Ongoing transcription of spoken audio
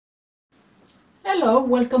Hello,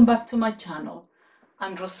 welcome back to my channel.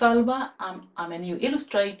 I'm Rosalba. I'm a new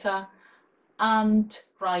illustrator and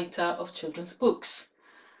writer of children's books.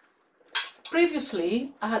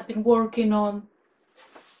 Previously, I had been working on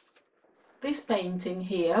this painting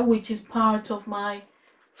here, which is part of my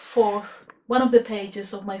one of the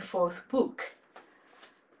pages of my fourth book.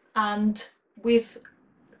 And with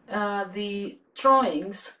the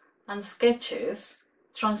drawings and sketches,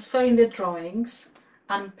 transferring the drawings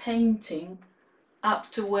and painting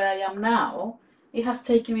up to where I am now, it has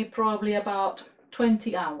taken me probably about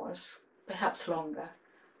 20 hours, perhaps longer.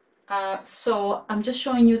 So I'm just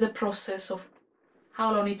showing you the process of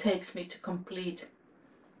how long it takes me to complete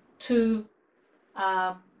two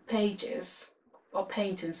pages or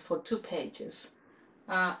paintings for 2 pages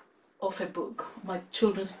of a book, my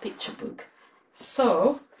children's picture book.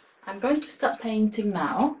 So I'm going to start painting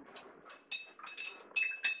now.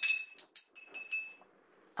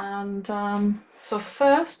 And so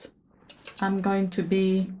first I'm going to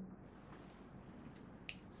be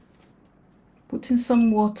putting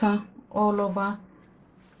some water all over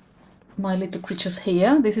my little creatures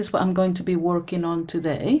here. This is what I'm going to be working on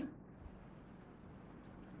today.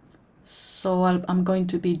 So I'm going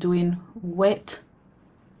to be doing wet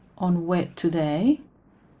on wet today.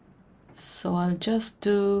 So I'll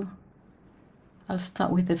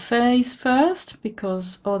start with the face first,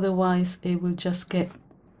 because otherwise it will just get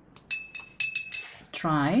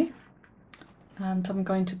dry. And I'm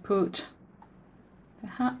going to put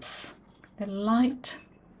perhaps a light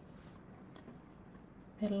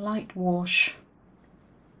wash,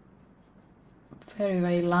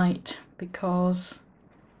 very light, because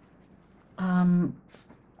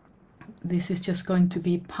this is just going to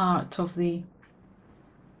be part of the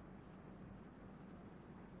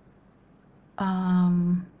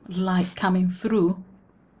light coming through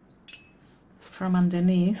from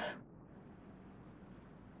underneath.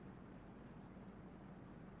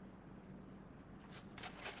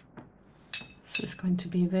 So it's going to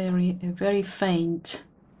be a very faint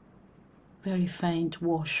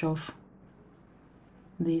wash of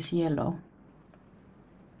this yellow.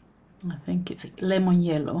 I think it's lemon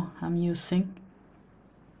yellow I'm using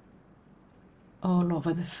all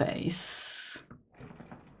over the face,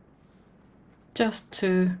 just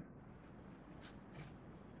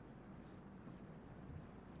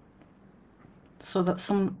so that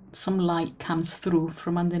some light comes through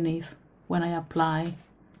from underneath when I apply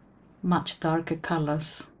much darker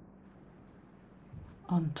colors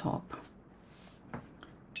on top.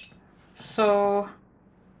 So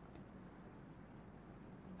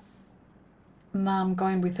now I'm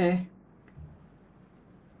going with a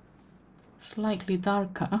slightly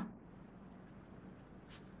darker,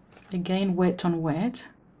 again wet on wet.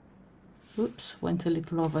 Oops, went a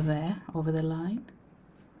little over there, over the line.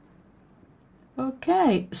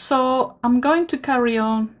 Okay, so I'm going to carry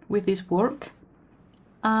on with this work,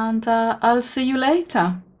 and I'll see you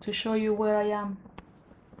later to show you where I am.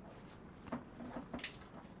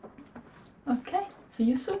 Okay, see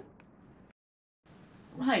you soon.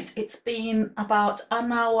 Right, it's been about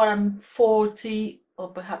an hour and 40 or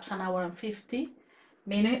perhaps an hour and 50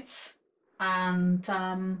 minutes, and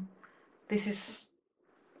this is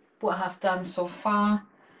what I have done so far.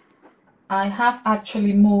 I have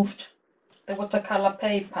actually moved the watercolor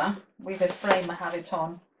paper with the frame I have it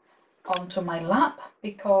on onto my lap,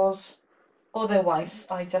 because otherwise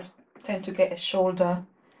I just tend to get a shoulder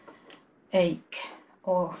ache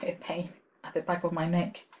or a pain at the back of my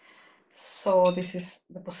neck. So this is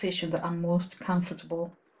the position that I'm most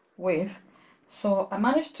comfortable with. So I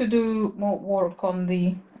managed to do more work on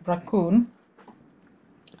the raccoon.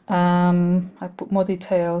 I put more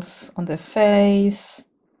details on the face,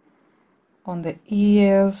 on the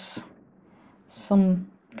ears, some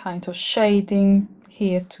kind of shading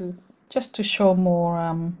here to just to show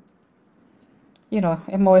more you know,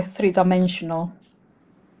 a more three-dimensional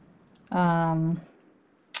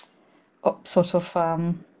sort of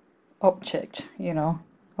object, you know.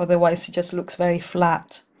 Otherwise it just looks very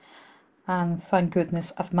flat, and thank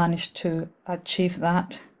goodness I've managed to achieve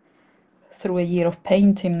that through a year of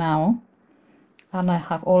painting now. And I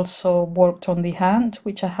have also worked on the hand,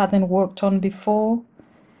 which I hadn't worked on before,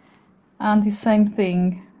 and the same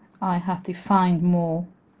thing, I have defined more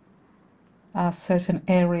certain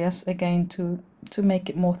areas again to make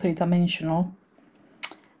it more three-dimensional.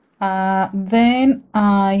 Then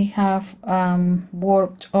I have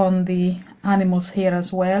worked on the animals here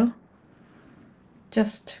as well,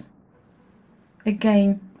 just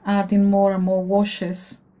again adding more and more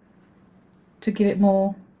washes to give it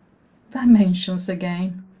more dimensions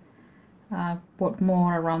again. Worked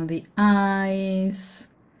more around the eyes,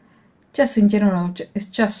 just in general, it's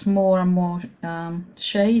just more and more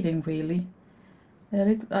shading really.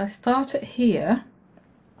 I started here,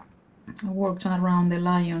 I worked on around the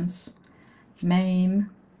lion's mane,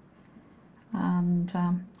 and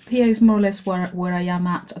here is more or less where I am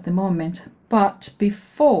at the moment. But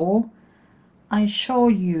before I show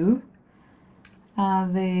you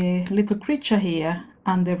the little creature here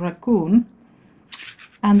and the raccoon,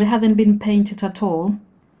 and they hadn't been painted at all,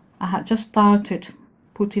 I had just started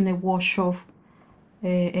putting a wash of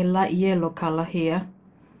a light yellow color here,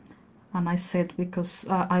 and I said because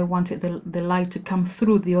I wanted the light to come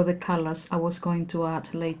through the other colors I was going to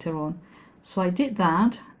add later on. So I did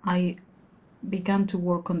that. I began to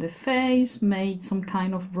work on the face, made some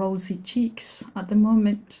kind of rosy cheeks at the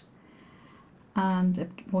moment, and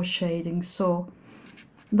more shading. So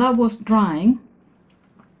that was drying,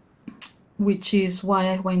 which is why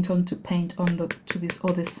I went on to paint on to this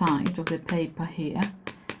other side of the paper here.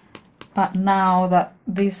 But now that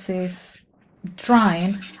this is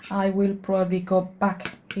drying, I will probably go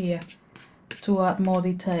back here to add more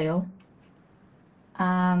detail,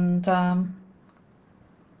 and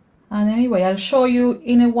anyway, I'll show you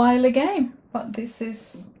in a while again, but this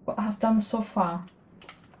is what I've done so far.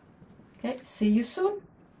 Okay, see you soon.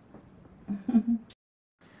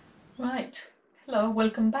 Right, hello,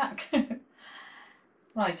 welcome back.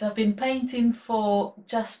 Right, I've been painting for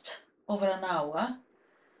just over an hour,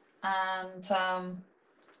 and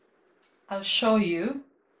I'll show you,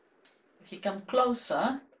 if you come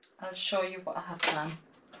closer, I'll show you what I have done.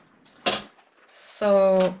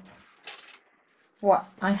 So what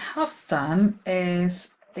I have done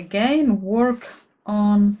is again work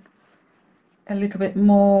on a little bit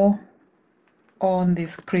more on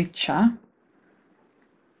this creature.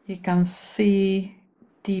 You can see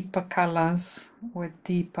deeper colors with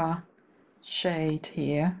deeper shade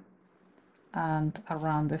here, and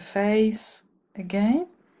around the face again.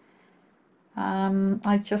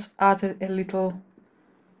 I just added a little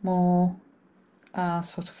more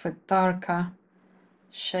sort of a darker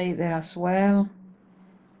shade there as well,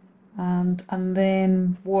 and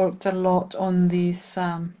then worked a lot on these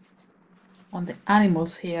on the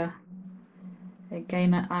animals here.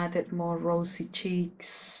 Again, I added more rosy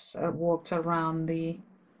cheeks. I worked around the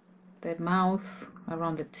mouth,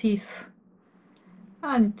 around the teeth,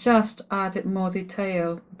 and just added more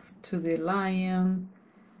detail to the lion,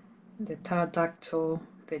 the pterodactyl,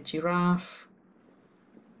 the giraffe,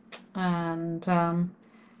 and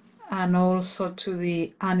also to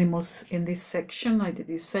the animals in this section. I did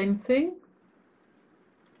the same thing,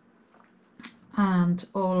 and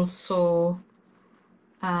also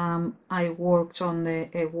I worked on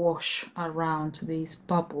a wash around these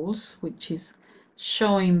bubbles, which is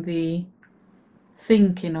showing the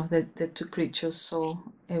thinking of the two creatures. So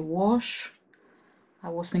a wash, I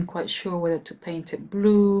wasn't quite sure whether to paint it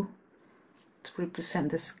blue to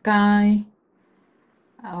represent the sky,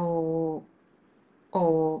 or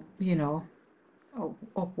you know, or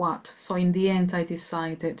what. So in the end I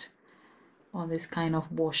decided on this kind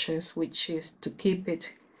of washes, which is to keep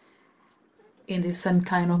it in the same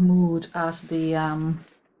kind of mood as the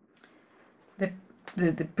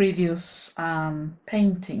previous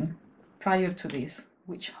painting prior to this,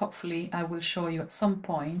 which hopefully I will show you at some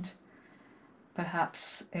point,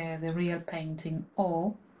 perhaps the real painting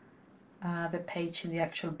or the page in the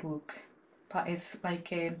actual book. But it's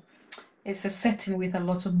like it's a setting with a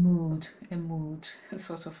lot of mood,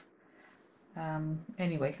 sort of.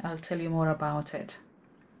 Anyway, I'll tell you more about it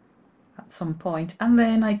at some point. And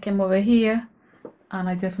then I came over here and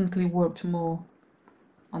I definitely worked more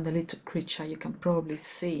on the little creature. You can probably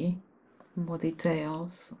see more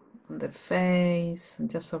details on the face and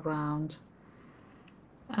just around,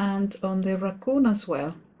 and on the raccoon as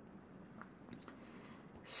well.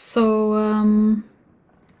 So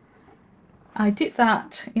I did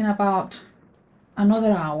that in about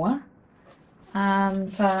another hour,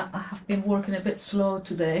 and I have been working a bit slow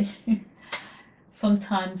today.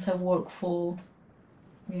 Sometimes I work for,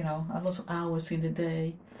 you know, a lot of hours in the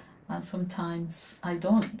day, and sometimes I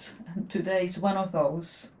don't, and today is one of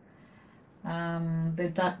those.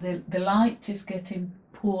 The light is getting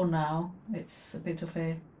poor now. It's a bit of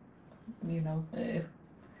a, you know,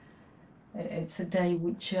 it's a day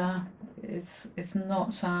which it's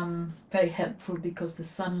not very helpful because the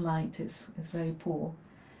sunlight is very poor.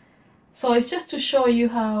 So it's just to show you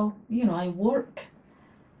how, you know, I work.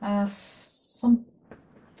 Some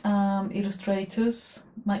illustrators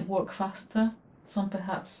might work faster, some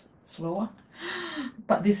perhaps slower,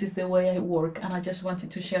 but this is the way I work, and I just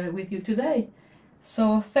wanted to share it with you today.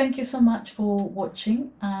 So thank you so much for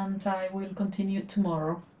watching, and I will continue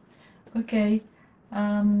tomorrow. Okay,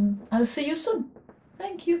 I'll see you soon.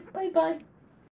 Thank you. Bye bye.